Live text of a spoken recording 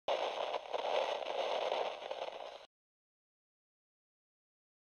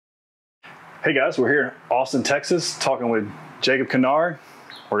Hey guys, we're here in Austin, Texas, talking with Jacob Conard.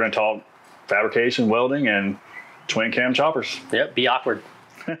 We're going to talk fabrication, welding, and twin cam choppers. Yep, be awkward.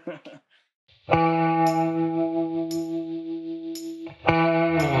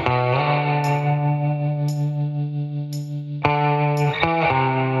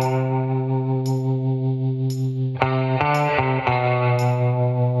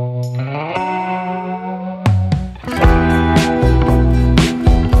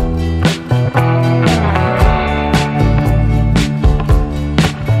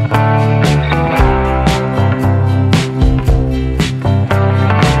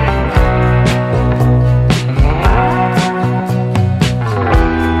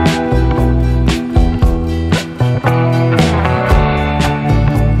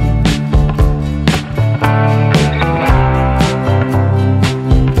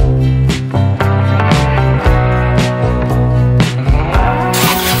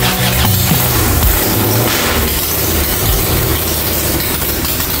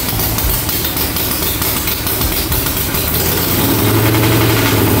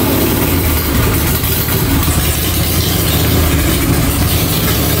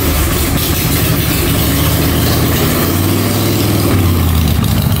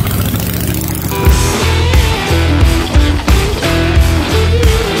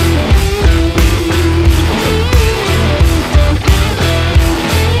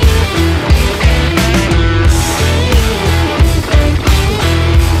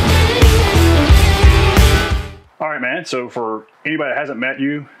 So for anybody that hasn't met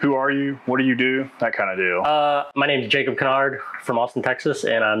you, who are you? What do you do? That kind of deal. My name is Jacob Conard from Austin, Texas,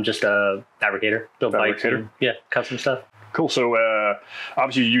 and I'm just a fabricator. Build bikes and, yeah, custom stuff. Cool. So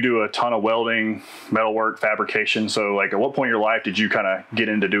obviously you do a ton of welding, metalwork, fabrication. So like at what point in your life did you kind of get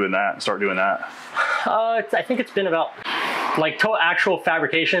into doing that and start doing that? I think it's been about like actual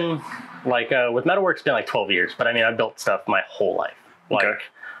fabrication, like with metalwork, it's been like 12 years. But I mean, I've built stuff my whole life. Like, okay.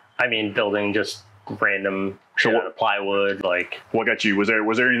 I mean, building just random shit out of plywood. Like, what got you? Was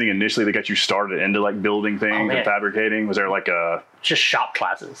there anything initially that got you started into like building things and fabricating? Was there like a just shop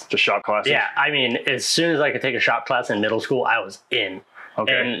classes? Just shop classes? Yeah, I mean, as soon as I could take a shop class in middle school, I was in.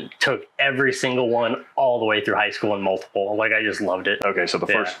 Okay. And took every single one all the way through high school and multiple. Like, I just loved it. Okay, so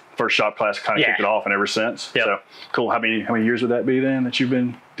the first shop class kind of kicked it off, and ever since. Yep. So cool. How many years would that be then that you've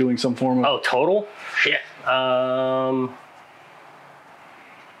been doing some form of? Oh, total? Shit.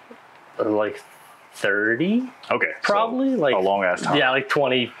 Like 30. Okay. Probably so like a long ass time. Yeah, like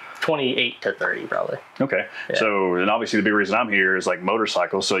 28 to 30 probably. Okay. Yeah. So, and obviously the big reason I'm here is like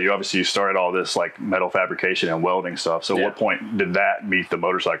motorcycles. So you obviously started all this like metal fabrication and welding stuff. So what point did that meet the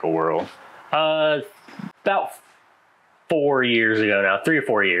motorcycle world? About 4 years ago now, 3 or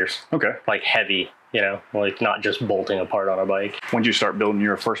 4 years. Okay. Like heavy, you know, like not just bolting apart on a bike. When did you start building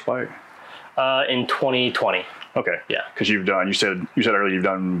your first bike? In 2020. Okay. Yeah. Because you said earlier you've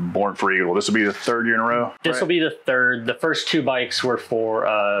done Born Free. Well, this will be the third year in a row. This will be the third. The first 2 bikes were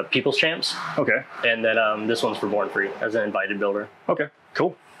for People's Champs. Okay. And then this one's for Born Free as an invited builder. Okay.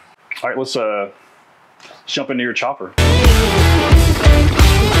 Cool. All right. Let's jump into your chopper.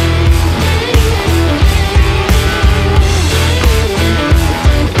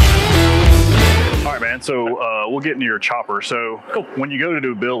 All right, man. So we'll get into your chopper. So cool. When you go to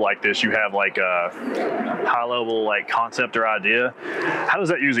do a build like this, you have like a high level like concept or idea. How does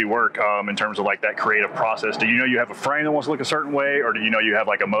that usually work in terms of like that creative process? Do you know you have a frame that wants to look a certain way, or do you know you have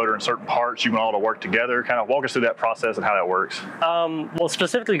like a motor and certain parts you want all to work together? Kind of walk us through that process and how that works. Well,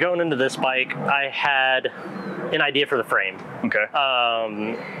 specifically going into this bike, I had an idea for the frame. Okay.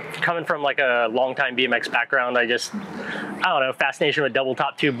 Coming from like a long-time BMX background, I don't know, fascination with double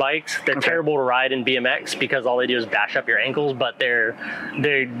top tube bikes. They're terrible to ride in BMX because all they do is bash up your ankles, but they're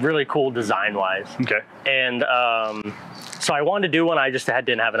really cool design-wise. Okay. And so I wanted to do one. I just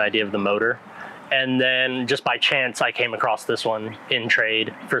didn't have an idea of the motor. And then just by chance, I came across this one in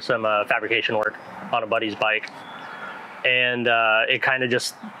trade for some fabrication work on a buddy's bike. And it kind of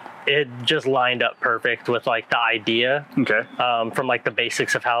just lined up perfect with like the idea. Okay. From like the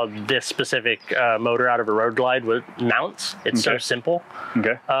basics of how this specific motor out of a road glide mounts. It's so simple.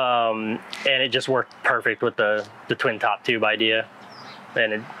 Okay. And it just worked perfect with the twin top tube idea.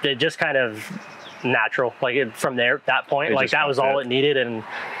 And it just kind of natural, like from there, that point, like that was all it needed, and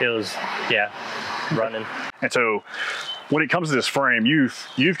it was running. And so when it comes to this frame,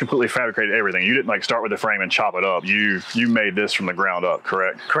 you've completely fabricated everything. You didn't like start with the frame and chop it up. You made this from the ground up,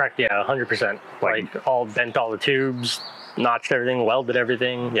 correct? Correct. Yeah, 100%. Like all bent all the tubes, notched everything, welded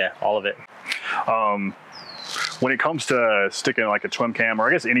everything. Yeah, all of it. when it comes to sticking like a TwinCam or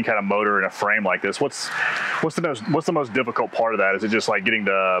I guess any kind of motor in a frame like this, what's the most difficult part of that? Is it just like getting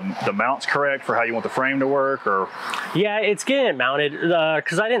the mounts correct for how you want the frame to work, or? Yeah, it's getting it mounted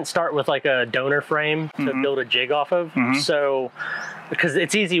because I didn't start with like a donor frame to build a jig off of. So because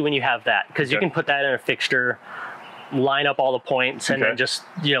it's easy when you have that, because you can put that in a fixture, line up all the points, and then just,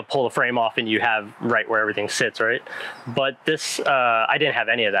 you know, pull the frame off and you have right where everything sits, right? But this, I didn't have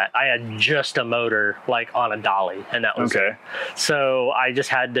any of that. I had just a motor like on a dolly, and that was it. So I just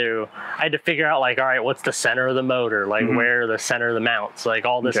had to, figure out like, all right, what's the center of the motor? Like where are the center of the mounts? Like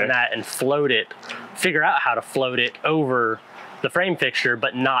all this and that, and float it, figure out how to float it over the frame fixture,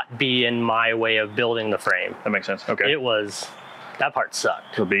 but not be in my way of building the frame. That makes sense. Okay. It was, that part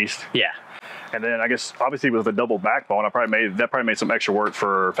sucked. The beast. Yeah. And then I guess obviously with the double backbone, that probably made some extra work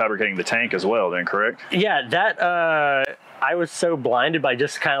for fabricating the tank as well. Then, correct? Yeah, that I was so blinded by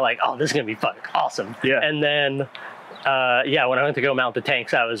just kind of like, oh, this is gonna be fun, awesome. Yeah. And then, yeah, when I went to go mount the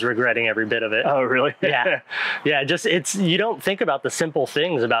tanks, I was regretting every bit of it. Oh, really? Yeah. Yeah. Just you don't think about the simple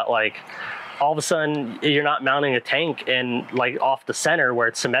things about like, all of a sudden you're not mounting a tank and like off the center where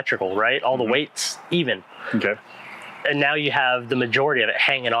it's symmetrical, right? All the weight's even. Okay. And now you have the majority of it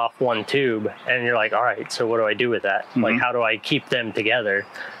hanging off one tube, and you're like, all right, so what do I do with that? Like, how do I keep them together?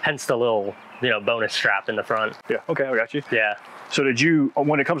 Hence the little, you know, bonus strap in the front. Yeah, okay, I got you. Yeah. So did you,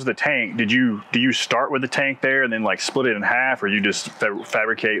 when it comes to the tank, do you start with the tank there and then like split it in half, or you just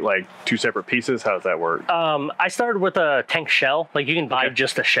fabricate like two separate pieces? How does that work? I started with a tank shell. Like you can buy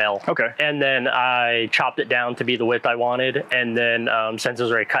just a shell. Okay. And then I chopped it down to be the width I wanted. And then since it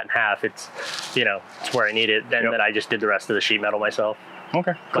was already cut in half, it's, you know, it's where I need it. And then I just did the rest of the sheet metal myself.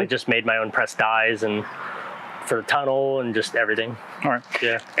 Okay. Cool. Like just made my own pressed dies and for the tunnel and just everything. All right.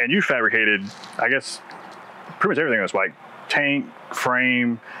 Yeah. And you fabricated, I guess, pretty much everything was like tank,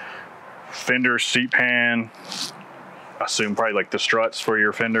 frame, fender, seat pan, I assume probably like the struts for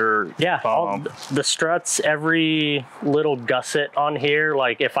your fender. Yeah, all the struts, every little gusset on here,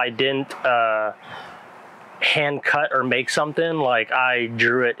 like if I didn't hand cut or make something, like I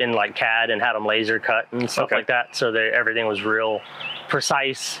drew it in like CAD and had them laser cut and stuff like that, so that everything was real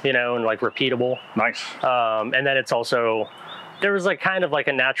precise, you know, and like repeatable. Nice. And then it's also, there was like kind of like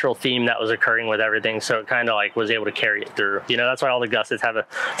a natural theme that was occurring with everything, so it kind of like was able to carry it through. You know, that's why all the gussets have a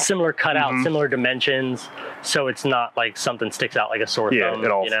similar cutout, similar dimensions, so it's not like something sticks out like a sore thumb. It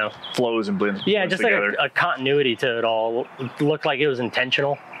all, you know, flows and blends. Yeah, just together. Like a continuity to it all. It looked like it was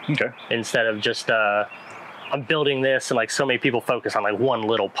intentional. Okay. Instead of just I'm building this and like so many people focus on like one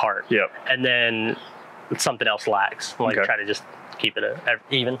little part. Yep. And then something else lacks. Like try to just keep it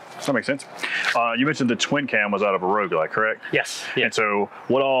even. That makes sense. You mentioned the TwinCam was out of a roguelike, correct? Yes. Yeah. And so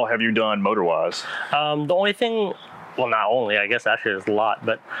what all have you done motor-wise? The only thing, well, not only, I guess actually there's a lot,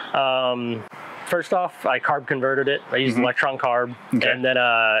 but first off, I carb converted it. I used electron carb and then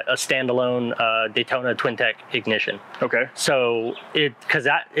a standalone Daytona Twin-Tech ignition. Okay. So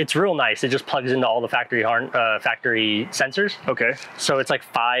it's real nice. It just plugs into all the factory factory sensors. Okay. So it's like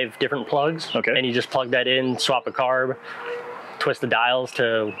 5 different plugs. Okay. And you just plug that in, swap a carb, twist the dials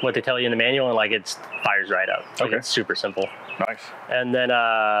to what they tell you in the manual, and like it fires right up. Like it's super simple. Nice. And then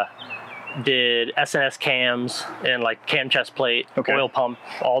did SNS cams and like cam chest plate, oil pump,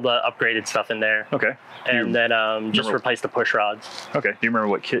 all the upgraded stuff in there. Okay. And then just replaced the push rods. Okay. Do you remember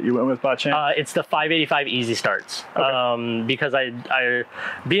what kit you went with by chance? It's the 585 Easy Starts. Okay. Because I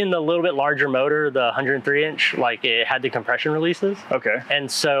being the little bit larger motor, the 103-inch, like it had the compression releases. Okay.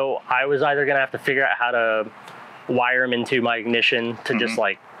 And so I was either gonna have to figure out how to wire them into my ignition to just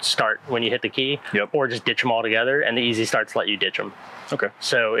like start when you hit the key, or just ditch them all together, and the Easy Starts let you ditch them. Okay.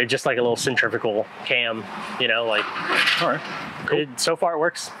 So it's just like a little centrifugal cam, you know, like. All right. Cool. So far it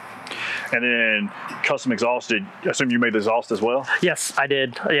works. And then custom exhaust, I assume you made the exhaust as well? Yes, I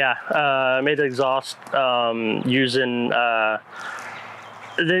did. Yeah, I made the exhaust using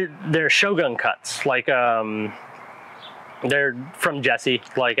they're Shogun cuts, like they're from Jesse,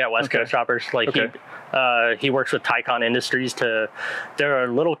 like at West Coast Choppers. Like he works with Tycon Industries they're a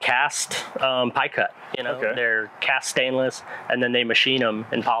little cast pie cut, you know, they're cast stainless, and then they machine them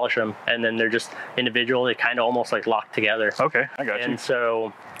and polish them, and then they're just individual. They kind of almost like lock together. Okay, I got you. And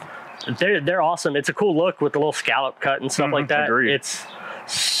so they're awesome. It's a cool look with the little scallop cut and stuff like that. Agreed. It's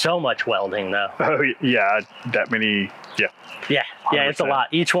so much welding though. Oh yeah, that many. Yeah. Yeah, 100%. Yeah, it's a lot.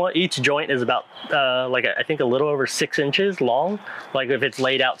 Each joint is about like I think a little over 6 inches long. Like if it's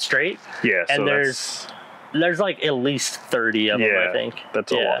laid out straight. Yeah. And so there's like at least 30 of them, I think.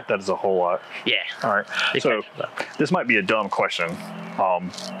 That's a lot. That is a whole lot. Yeah. All right. So this might be a dumb question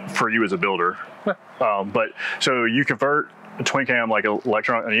for you as a builder, but so you convert TwinCam, like an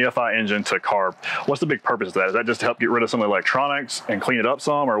EFI engine to carb. What's the big purpose of that? Is that just to help get rid of some of the electronics and clean it up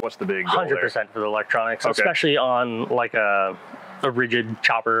some, or what's the big goal 100% for the electronics, especially on like a rigid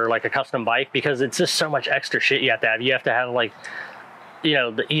chopper, like a custom bike, because it's just so much extra shit you have to have. You have to have like, you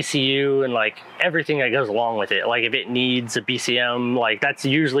know, the ECU and like everything that goes along with it. Like if it needs a BCM, like that's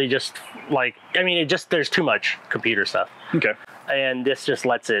usually just like, I mean, there's too much computer stuff. Okay. And this just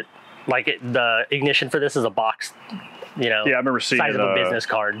lets it, like the ignition for this is a box, you know. Yeah, I remember seeing size of a business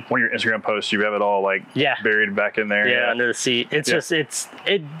card. One of your Instagram posts, you have it all like buried back in there. Yeah, under the seat. It's just, it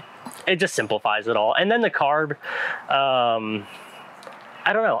just simplifies it all. And then the carb,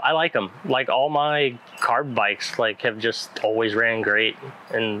 I don't know. I like them. Like all my carb bikes, like have just always ran great.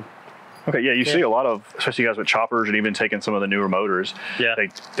 And you see a lot of, especially guys with choppers and even taking some of the newer motors. Yeah,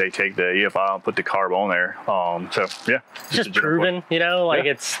 they take the EFI and put the carb on there. So yeah, it's just proven, you know, like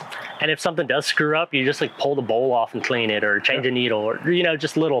it's. And if something does screw up, you just like pull the bowl off and clean it, or change a needle, or you know,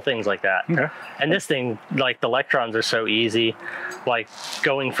 just little things like that. Okay. And this thing, like the electrons are so easy. Like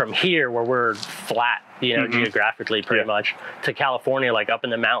going from here where we're flat, you know, geographically pretty much, to California, like up in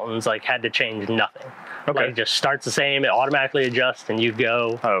the mountains, like had to change nothing. Like it just starts the same, it automatically adjusts, and you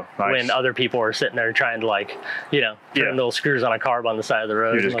go. Oh, nice. When other people are sitting there trying to like, you know, turn little screws on a carb on the side of the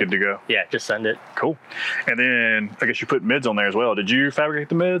road. You're just good to go. Yeah, just send it. Cool. And then I guess you put mids on there as well. Did you fabricate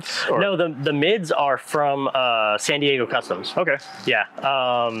the mids? Or? No, the mids are from San Diego Customs. Okay. Yeah.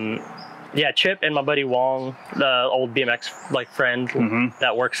 Yeah, Chip and my buddy Wong, the old BMX like friend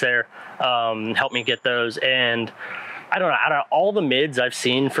that works there, helped me get those. And I don't know, all the mids I've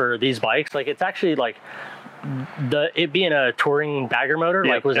seen for these bikes, like it's actually like it being a touring bagger motor,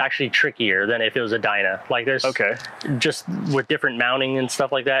 like was actually trickier than if it was a Dyna. Like there's just with different mounting and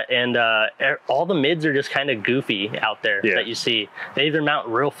stuff like that. And all the mids are just kind of goofy out there that you see. They either mount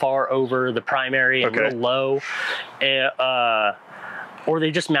real far over the primary and real low, or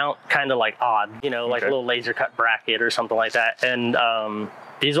they just mount kind of like odd, you know, like a little laser cut bracket or something like that. And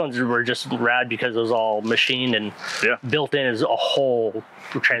these ones were just rad because it was all machined and built in as a whole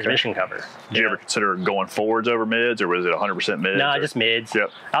transmission cover. Did you ever consider going forwards over mids, or was it 100% mids? No, just mids.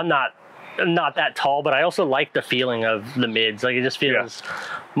 Yep. I'm not that tall, but I also like the feeling of the mids. Like it just feels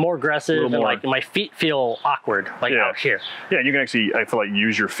more aggressive, and like my feet feel awkward, like out here. Yeah, and you can actually, I feel like,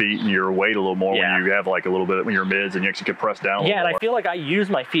 use your feet and your weight a little more when you have like a little bit when you're mids, and you actually can press down a little more. And I feel like I use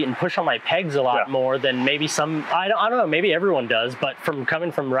my feet and push on my pegs a lot more than maybe some, I don't know, maybe everyone does, but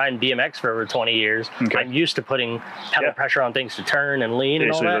coming from riding BMX for over 20 years, I'm used to putting pedal pressure on things to turn and lean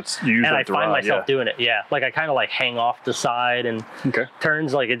and all that. And I find myself doing it, like I kind of like hang off the side and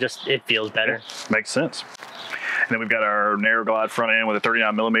turns, like it feels better. Makes sense. And then we've got our narrow glide front end with a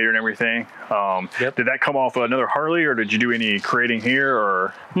 39mm and everything. Did that come off another Harley, or did you do any creating here?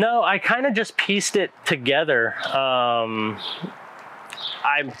 Or no, I kind of just pieced it together.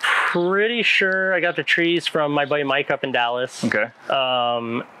 I'm pretty sure I got the trees from my buddy Mike up in Dallas.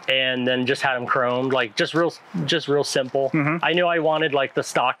 And then just had them chromed, like just real simple. I knew I wanted like the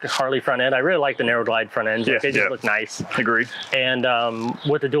stock Harley front end. I really like the narrow glide front ends. Like, they just look nice. Agreed. And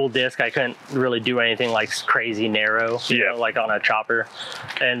with the dual disc, I couldn't really do anything like crazy narrow, you know, like on a chopper.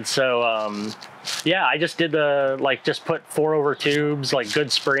 And so I just did just put 4-over tubes, like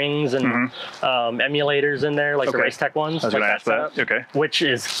good springs and emulators in there, like the Race Tech ones. I was gonna ask that. Which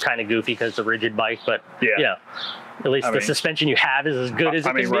is kind of goofy because it's a rigid bike, but you know, at least the suspension you have is as good as it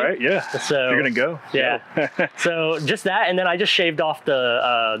can be. Right? Yeah. So you're gonna go. Yeah. So just that, and then I just shaved off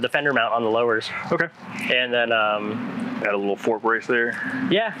the fender mount on the lowers. Okay. And then add a little fork brace there.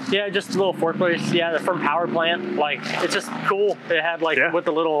 Yeah, just a little fork brace. Yeah, from Power Plant. Like it's just cool. It had like with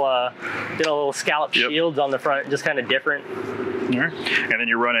the little little scallop shields on the front, just kind of different. And then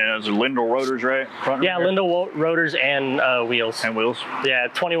you're running those Lindell rotors, right? Lindell rotors and wheels. And wheels. Yeah,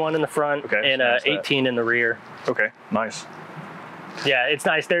 21 in the front and 18 in the rear. Okay, nice. Yeah, it's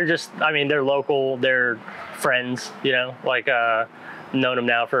nice. They're just, I mean, they're local. They're friends, you know, like known them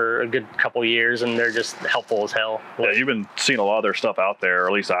now for a good couple years, and they're just helpful as hell. Yeah, you've been seeing a lot of their stuff out there, or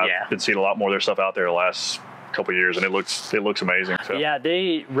at least I've been seeing a lot more of their stuff out there the last couple of years, and it looks amazing. So. Yeah,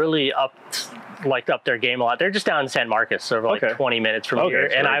 they really upped their game a lot. They're just down in San Marcos, so like 20 minutes from here.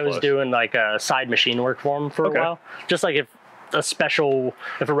 And I was doing like a side machine work for them for a while. Just like if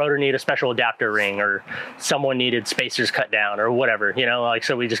a rotor needed a special adapter ring, or someone needed spacers cut down or whatever, you know, like,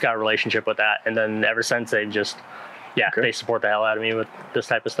 so we just got a relationship with that. And then ever since, they've just Yeah, they support the hell out of me with this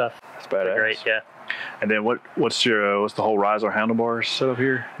type of stuff. That's badass. They're great, yeah. And then what's the whole riser handlebars set up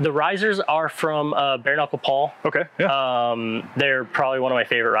here? The risers are from Bare Knuckle Paul. Okay. Yeah. They're probably one of my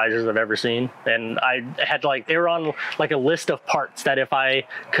favorite risers I've ever seen, and I had they were on like a list of parts that if I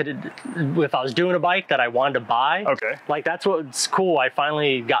was doing a bike that I wanted to buy. Okay. Like that's what's cool. I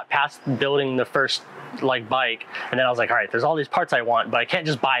finally got past building the first bike, and then I was like, all right, there's all these parts I want, but I can't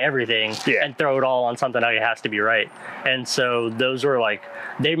just buy everything and throw it all on something. It has to be right. And so those were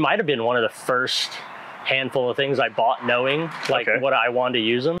they might have been one of the first handful of things I bought knowing what I wanted to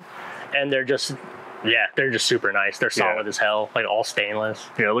use them, and they're just super nice. They're solid as hell, all stainless.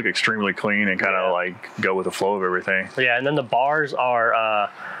 Yeah, they look extremely clean and kind of go with the flow of everything. Yeah, and then the bars are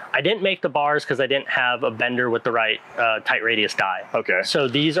I didn't make the bars because I didn't have a bender with the right tight radius die. Okay. So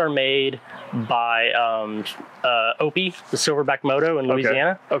these are made by Opie, the Silverback Moto in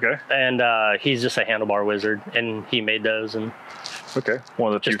Louisiana. Okay. And he's just a handlebar wizard, and he made those. And okay,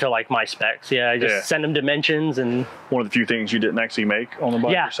 one of the just to my specs. Yeah, I just send him dimensions, and one of the few things you didn't actually make on the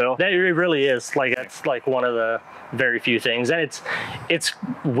bike yourself. Yeah, it really is. That's one of the very few things, and it's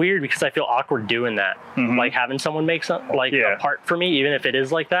weird because I feel awkward doing that, having someone make something a part for me, even if it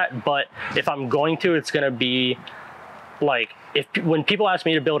is like that. But if I'm going to, it's gonna be when people ask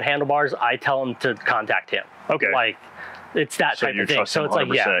me to build handlebars, I tell them to contact him. Okay. It's that type of thing. So it's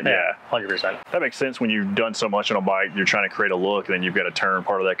 100%. That makes sense when you've done so much on a bike, you're trying to create a look, and then you've got to turn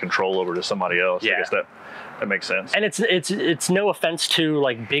part of that control over to somebody else. Yeah. I guess that makes sense. And it's no offense to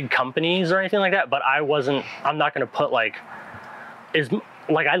big companies or anything like that, but I'm not going to put I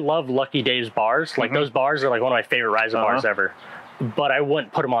love Lucky Dave's bars. Those bars are one of my favorite riser bars ever, but I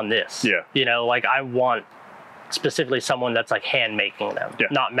wouldn't put them on this. Yeah. I want specifically someone that's hand making them,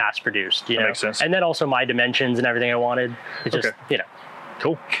 not mass produced. That makes sense. And then also my dimensions and everything I wanted. It's just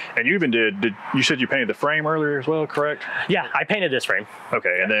Cool. And you even you said you painted the frame earlier as well, correct? Yeah, I painted this frame.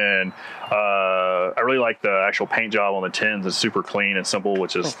 Okay, and then I really like the actual paint job on the tins. It's super clean and simple,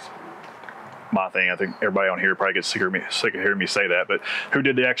 which is my thing. I think everybody on here probably gets sick of hearing me say that. But who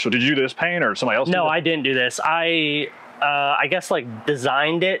did did you do this paint or somebody else? No, I didn't do this. I guess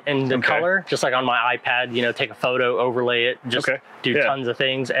designed it in the color, just on my iPad, take a photo, overlay it, just do tons of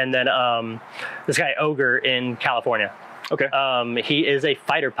things. And then this guy Ogre in California. Okay. He is a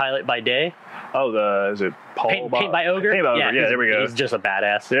fighter pilot by day. Oh, is it Paul? Paint by Ogre? Paint by Ogre, yeah, there we go. He's just a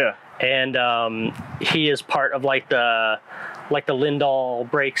badass. Yeah. And he is part of the Lindahl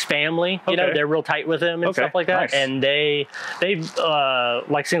Brakes family. You know, they're real tight with him and stuff like that. Nice. And they've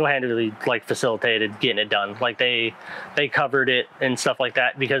single-handedly facilitated getting it done. They covered it and stuff like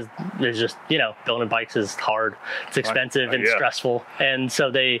that because there's just, building bikes is hard. It's expensive and stressful. And so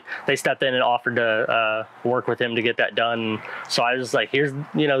they stepped in and offered to work with him to get that done. So I was here's,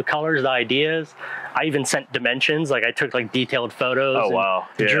 the colors, the ideas. I even sent dimensions. I took detailed photos. Oh, wow.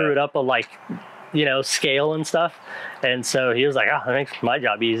 And drew it up a scale and stuff. And so he was like, oh, that makes my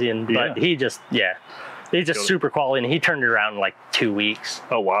job easy. But he just, he's just super quality, and he turned it around in 2 weeks.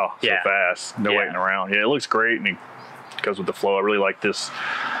 Oh, wow. So fast. No waiting around. Yeah, it looks great, and he goes with the flow. I really like this.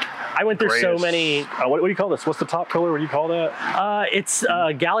 I went through so many. What do you call this? What's the top color? What do you call that? It's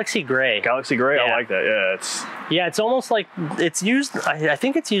Galaxy Gray. Galaxy Gray. Yeah. I like that. Yeah, it's almost it's used. I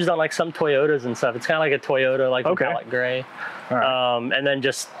think it's used on some Toyotas and stuff. It's kind of like a Toyota, metallic gray. Right. And then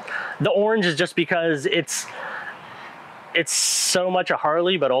just the orange is just because it's so much a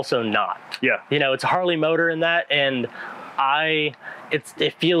Harley, but also not. Yeah. It's a Harley motor in that, and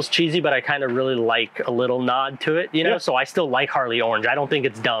it feels cheesy, but I kind of really like a little nod to it, so I still like Harley orange. I don't think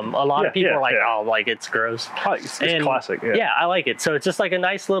it's dumb. A lot of people are oh, it's gross. It's classic. Yeah, I like it. So it's just a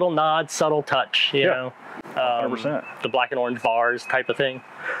nice little nod, subtle touch, you know. 100%. The black and orange bars type of thing.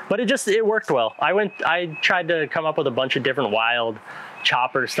 But it worked well. I tried to come up with a bunch of different wild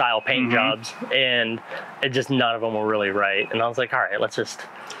chopper style paint jobs, and none of them were really right. And I was like, all right, let's just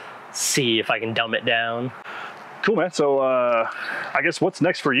see if I can dumb it down. Cool, man. So I guess what's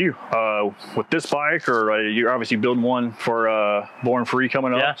next for you with this bike, or you're obviously building one for Born Free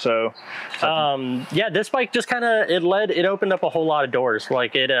coming up. So this bike just kind of it opened up a whole lot of doors.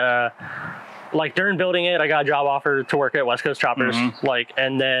 During building it, I got a job offer to work at West Coast Choppers,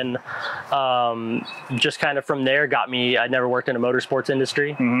 and then just kind of from there got me. I'd never worked in a motorsports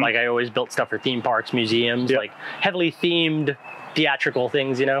industry. I always built stuff for theme parks, museums, heavily themed theatrical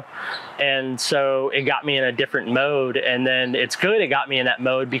things, and so it got me in a different mode. And then it's good it got me in that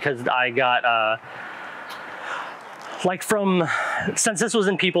mode because I got since this was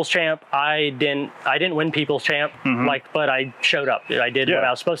in People's Champ, I didn't win People's Champ, but I showed up. I did what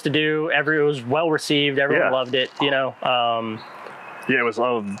I was supposed to do. It was well received. Everyone loved it, Yeah, it was.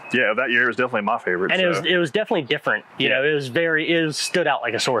 Yeah, that year was definitely my favorite. And it was definitely different. You know, it stood out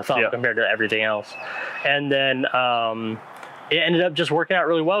like a sore thumb compared to everything else. And then it ended up just working out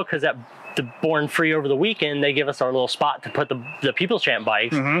really well because at the Born Free over the weekend, they give us our little spot to put the People's Champ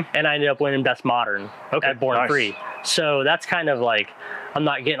bikes, and I ended up winning Best Modern at Born Free. So that's kind of like, I'm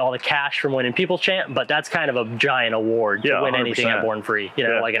not getting all the cash from winning People's Champ, but that's kind of a giant award to win 100%. Anything at Born Free, you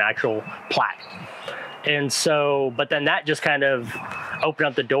know, like an actual plaque. And so, but then that just kind of opened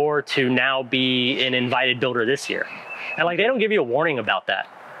up the door to now be an invited builder this year. And like, they don't give you a warning about that.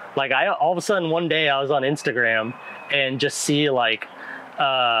 Like all of a sudden one day I was on Instagram and just see like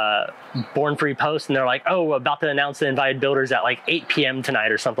Born Free post, and they're like, oh, about to announce the invited builders at like 8 p.m.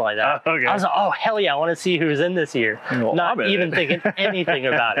 tonight or something like that. I was like, oh, hell yeah, I want to see who's in this year. Well, not even thinking anything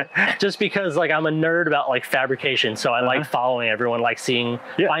about it. Just because like I'm a nerd about like fabrication, so I like following everyone, like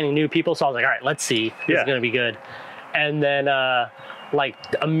finding new people. So I was like, all right, let's see. This is going to be good. And then like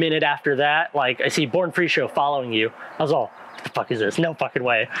a minute after that, like I see Born Free show following you. I was all, what the fuck is this? No fucking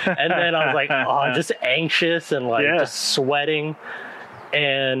way. And then I was like, oh, just anxious and like just sweating.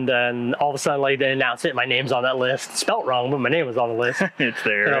 And then all of a sudden, like, they announced it. My name's on that list. Spelt wrong, but my name was on the list. It's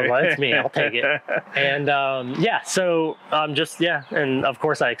there. And I was like, that's me. I'll take it. And so and of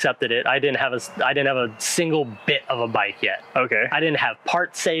course I accepted it. I didn't have a single bit of a bike yet. Okay. I didn't have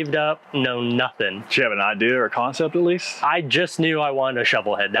parts saved up. No, nothing. Did you have an idea or a concept at least? I just knew I wanted a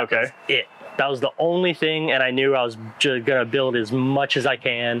shovel head. That was it. That was the only thing, and I knew I was just gonna build as much as I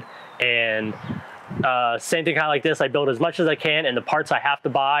can. And same thing kind of like this, I build as much as I can, and the parts I have to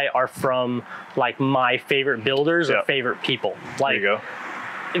buy are from like my favorite builders or favorite people. Like, there you go.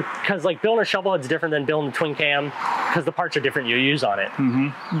 Because like building a shovel head's different than building a TwinCam, because the parts are different you use on it.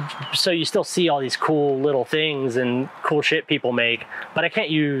 So you still see all these cool little things and cool shit people make, but I can't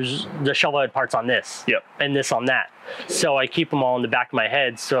use the shovel head parts on this and this on that. So I keep them all in the back of my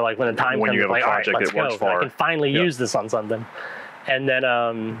head, so like when the time comes, like, all right, let's go. I can finally use this on something. And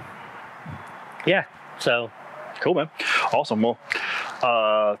then yeah, so cool, man. Awesome. Well,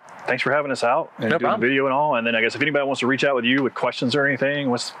 thanks for having us out and doing the video and all. And then I guess if anybody wants to reach out with you with questions or anything,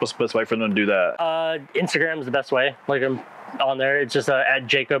 what's the best way for them to do that? Instagram is the best way. Like, I'm on there. It's just at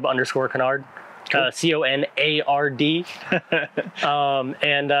Jacob_Conard, Conard.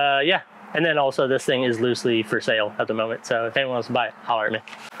 Yeah. And then also this thing is loosely for sale at the moment. So if anyone wants to buy it, holler at me.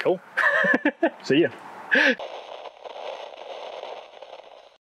 Cool. See ya.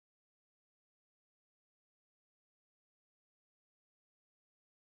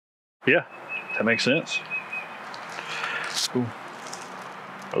 Yeah, that makes sense. Cool.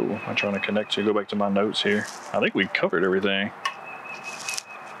 Oh, I'm trying to connect to go back to my notes here. I think we covered everything.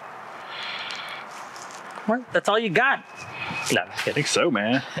 Well, that's all you got. No, I think so,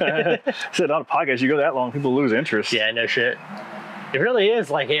 man. Said on a podcast, you go that long, people lose interest. Yeah, no shit. It really is.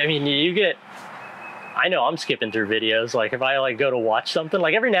 Like, I mean, you get, I know I'm skipping through videos. Like if I like go to watch something,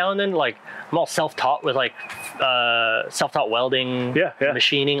 like every now and then, like I'm all self-taught with like self-taught welding,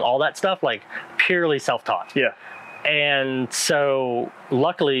 machining, all that stuff, like purely self-taught. Yeah. And so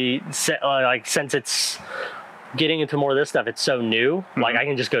luckily, like since it's getting into more of this stuff, it's so new, like I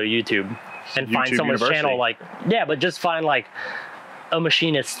can just go to YouTube and find someone's channel, like, but just find like a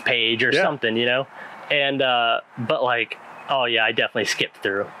machinist page or something, you know? And, but like, oh yeah, I definitely skipped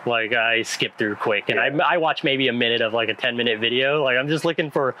through. Like I skipped through quick, and I watch maybe a minute of like a 10-minute video. Like I'm just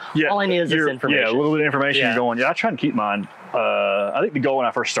looking for all I need is this information. Yeah, a little bit of information. You're going. Yeah, I try and keep mine. I think the goal when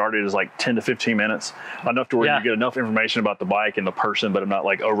I first started is like 10 to 15 minutes, enough to where you get enough information about the bike and the person, but I'm not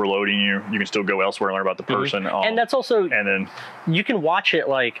like overloading you. You can still go elsewhere and learn about the person. And that's also, and then you can watch it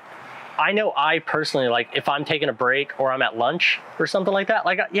like. I know I personally, like if I'm taking a break or I'm at lunch or something like that,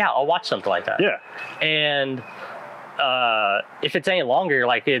 like I'll watch something like that. Yeah. And if it's any longer,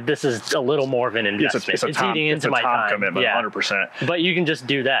 like this is a little more of an investment. It's eating into my time commitment, 100%. But you can just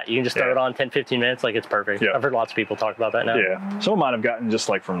do that. You can just throw it on 10, 15 minutes. Like it's perfect. I've heard lots of people talk about that now. Yeah. Some of mine have gotten just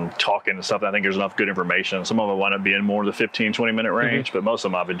like from talking and stuff. I think there's enough good information. Some of them wind up being more the 15, 20 minute range, but most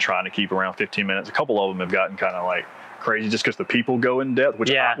of them I've been trying to keep around 15 minutes. A couple of them have gotten kind of like crazy just because the people go in depth,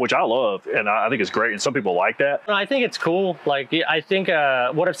 which I love, and I think it's great, and some people like that. I think it's cool. Like I think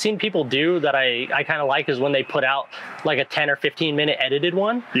what I've seen people do that I kind of like is when they put out like a 10 or 15 minute edited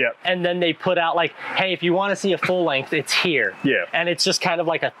one, and then they put out like, hey, if you want to see a full length, it's here. And it's just kind of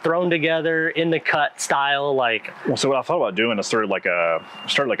like a thrown together in the cut style. Like, well, so what I thought about doing is started like a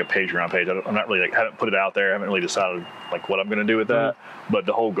Patreon page. I'm not really like, haven't put it out there. I haven't really decided like what I'm going to do with that, but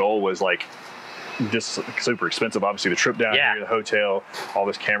the whole goal was like, just super expensive. Obviously, the trip down here, the hotel, all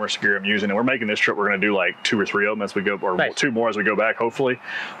this camera gear I'm using, and we're making this trip. We're going to do like 2 or 3 of them as we go, or 2 more as we go back, hopefully.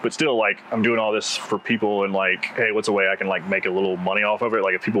 But still, like, I'm doing all this for people, and like, hey, what's a way I can like make a little money off of it?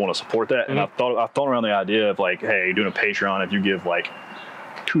 Like, if people want to support that, and I've thought around the idea of like, hey, doing a Patreon, if you give like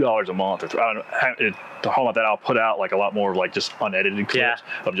 $2 a month, or I don't know, to haul about that, I'll put out like a lot more of like just unedited clips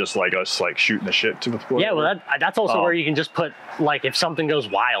of just like us like shooting the shit to the floor. Yeah, well, that's also where you can just put like if something goes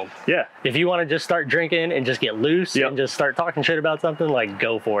wild. Yeah. If you want to just start drinking and just get loose and just start talking shit about something, like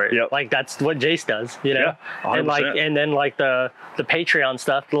go for it. Like that's what Jace does, you know. Yeah, and like and then like the Patreon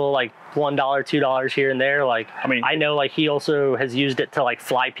stuff, little like $1, $2 here and there. Like I know like he also has used it to like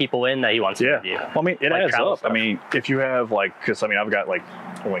fly people in that he wants to do. Well, I mean, it like adds up. Stuff. I mean, if you have like, because I mean, I've got like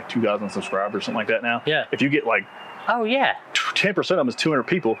only 2,000 subscribers, something like that now. Yeah. If you get like 10% of them is 200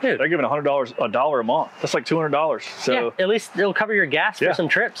 people. Dude. They're giving $100 a month. That's like $200. So at least it'll cover your gas for some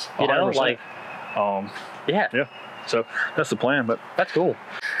trips. You 100%. Know, like yeah. So that's the plan. But that's cool.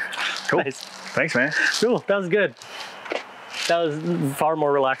 Cool. Nice. Thanks, man. Cool. That was good. That was far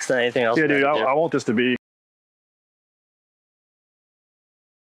more relaxed than anything else. Yeah, dude. I want this to be.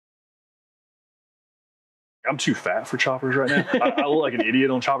 I'm too fat for choppers right now. I look like an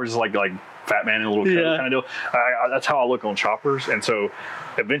idiot on choppers, just like fat man in a little coat kind of deal. That's how I look on choppers, and so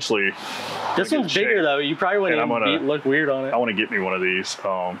eventually. This one's bigger though. You probably wouldn't even look weird on it. I want to get me one of these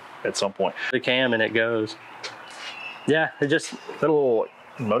at some point. The cam and it goes. Yeah, it just little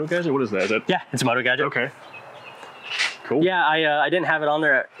moto gadget. What is that? Is that? Yeah, it's a moto gadget. Okay. Cool. Yeah, I didn't have it on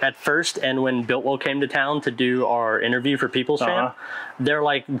there at first, and when Builtwell came to town to do our interview for People's Champ, they're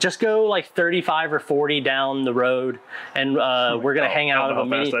like, just go like 35 or 40 down the road, and we're gonna hang out of a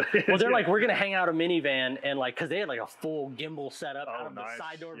mini. Well, they're like, we're gonna hang out a minivan, and like, cause they had like a full gimbal setup out of the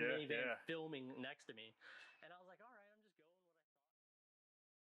side door of the minivan filming next to me, and I was like, all right.